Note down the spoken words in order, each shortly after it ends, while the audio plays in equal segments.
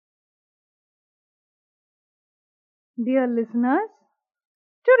Dear listeners,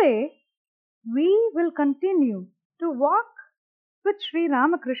 today we will continue to walk with Sri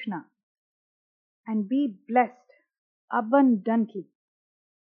Ramakrishna and be blessed abundantly.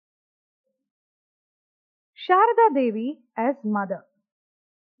 Sharada Devi as mother.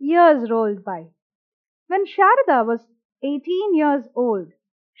 Years rolled by. When Sharada was 18 years old,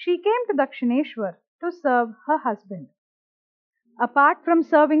 she came to Dakshineshwar to serve her husband. Apart from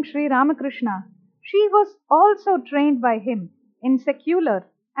serving Sri Ramakrishna, she was also trained by him in secular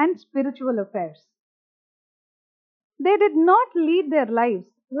and spiritual affairs. They did not lead their lives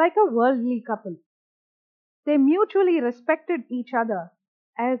like a worldly couple. They mutually respected each other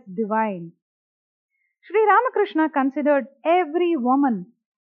as divine. Sri Ramakrishna considered every woman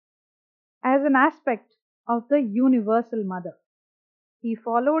as an aspect of the universal mother. He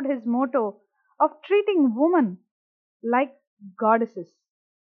followed his motto of treating women like goddesses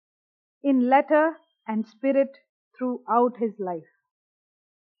in letter and spirit throughout his life.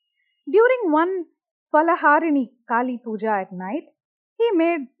 During one Falaharini Kali Puja at night, he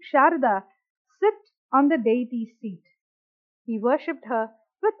made Sharada sit on the deity's seat. He worshipped her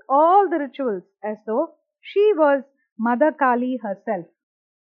with all the rituals as though she was Mother Kali herself.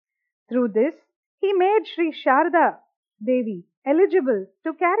 Through this, he made Sri Sharada Devi eligible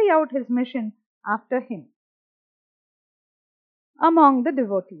to carry out his mission after him among the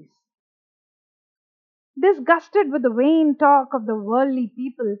devotees. Disgusted with the vain talk of the worldly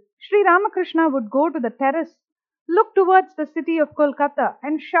people, Sri Ramakrishna would go to the terrace, look towards the city of Kolkata,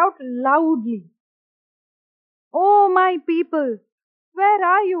 and shout loudly, "Oh, my people, where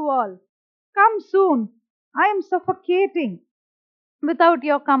are you all? Come soon. I am suffocating without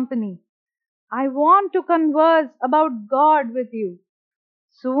your company. I want to converse about God with you."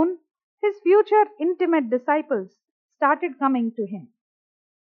 Soon, his future intimate disciples started coming to him,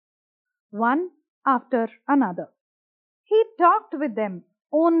 one after another. He talked with them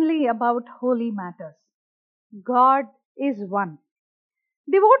only about holy matters. God is one.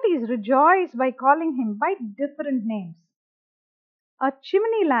 Devotees rejoice by calling him by different names. A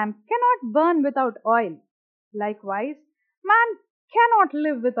chimney lamp cannot burn without oil. Likewise, man cannot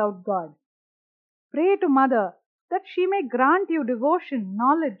live without God. Pray to Mother that she may grant you devotion,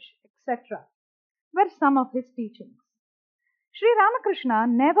 knowledge, etc., were some of his teachings. Sri Ramakrishna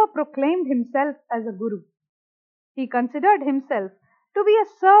never proclaimed himself as a guru. He considered himself to be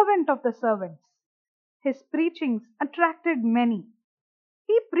a servant of the servants. His preachings attracted many.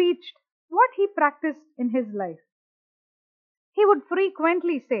 He preached what he practiced in his life. He would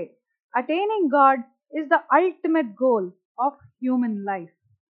frequently say, "Attaining God is the ultimate goal of human life."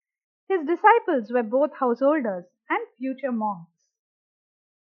 His disciples were both householders and future monks.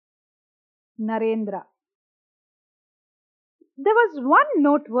 Narendra. There was one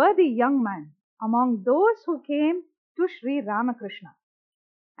noteworthy young man among those who came to Sri Ramakrishna,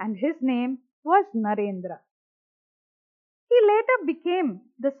 and his name was Narendra. He later became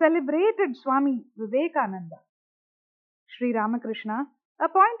the celebrated Swami Vivekananda. Sri Ramakrishna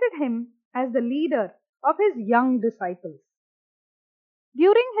appointed him as the leader of his young disciples.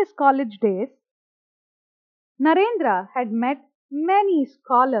 During his college days, Narendra had met many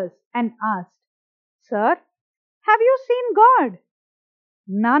scholars and asked, "Sir, have you seen God?"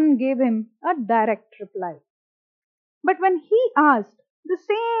 None gave him a direct reply. But when he asked the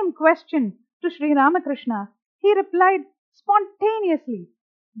same question to Sri Ramakrishna, he replied spontaneously,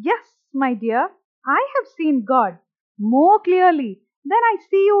 "Yes, my dear, I have seen God more clearly than I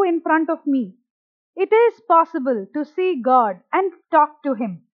see you in front of me. It is possible to see God and talk to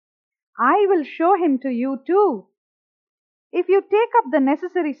Him. I will show Him to you too. If you take up the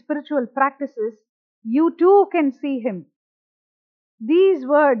necessary spiritual practices, you too can see Him." These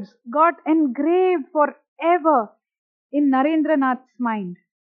words got engraved forever in Narendranath's mind.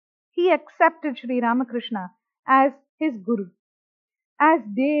 He accepted Sri Ramakrishna as his guru. As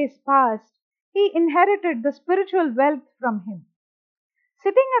days passed, he inherited the spiritual wealth from him.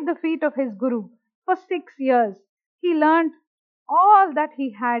 Sitting at the feet of his guru for 6 years, he learned all that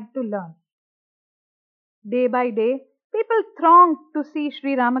he had to learn. Day by day, people thronged to see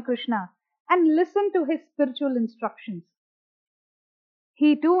Sri Ramakrishna and listen to his spiritual instructions.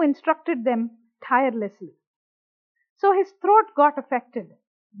 He too instructed them tirelessly. So his throat got affected,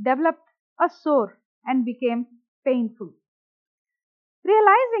 developed a sore, and became painful.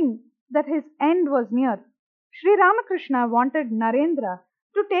 Realizing that his end was near, Sri Ramakrishna wanted Narendra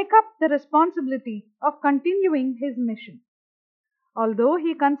to take up the responsibility of continuing his mission. Although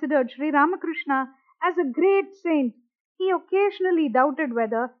he considered Sri Ramakrishna as a great saint, he occasionally doubted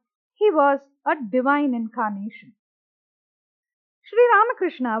whether he was a divine incarnation. Sri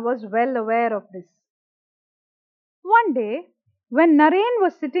Ramakrishna was well aware of this. One day, when Naren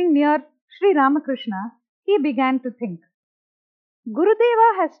was sitting near Sri Ramakrishna, he began to think, Gurudeva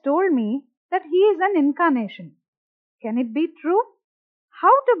has told me that he is an incarnation. Can it be true? How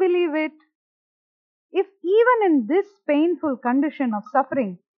to believe it? If even in this painful condition of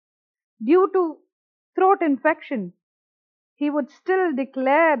suffering due to throat infection, he would still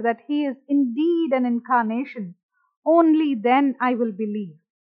declare that he is indeed an incarnation, only then I will believe.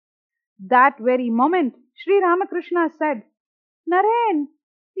 That very moment, Sri Ramakrishna said, Naren,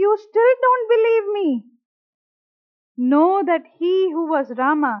 you still don't believe me. Know that he who was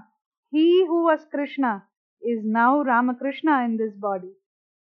Rama, he who was Krishna, is now Ramakrishna in this body.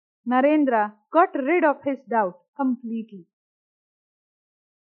 Narendra got rid of his doubt completely.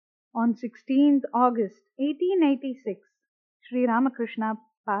 On 16th August 1886, Sri Ramakrishna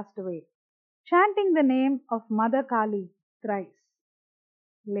passed away, chanting the name of Mother Kali thrice.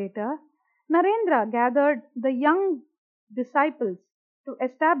 Later, Narendra gathered the young disciples to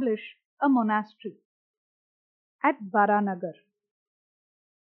establish a monastery at Baranagar.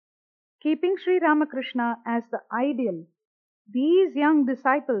 Keeping Sri Ramakrishna as the ideal, these young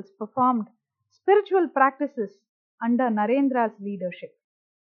disciples performed spiritual practices under Narendra's leadership.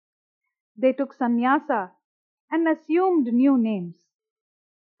 They took sannyasa and assumed new names.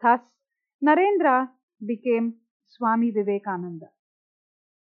 Thus, Narendra became Swami Vivekananda.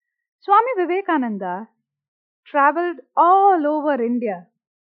 Swami Vivekananda traveled all over India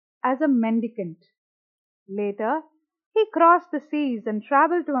as a mendicant. Later, he crossed the seas and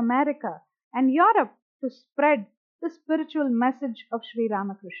traveled to America and Europe to spread the spiritual message of Sri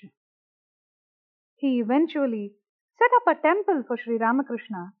Ramakrishna. He eventually set up a temple for Sri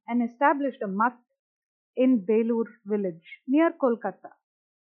Ramakrishna and established a mutt in Belur village near Kolkata,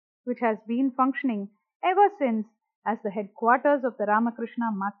 which has been functioning ever since as the headquarters of the Ramakrishna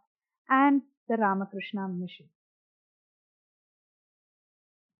Mutt and the Ramakrishna Mission.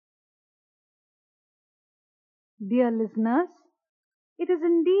 Dear listeners, it is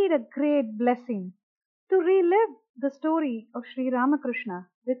indeed a great blessing to relive the story of Sri Ramakrishna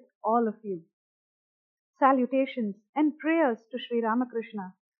with all of you. Salutations and prayers to Sri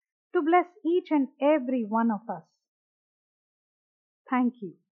Ramakrishna to bless each and every one of us. Thank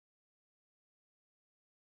you.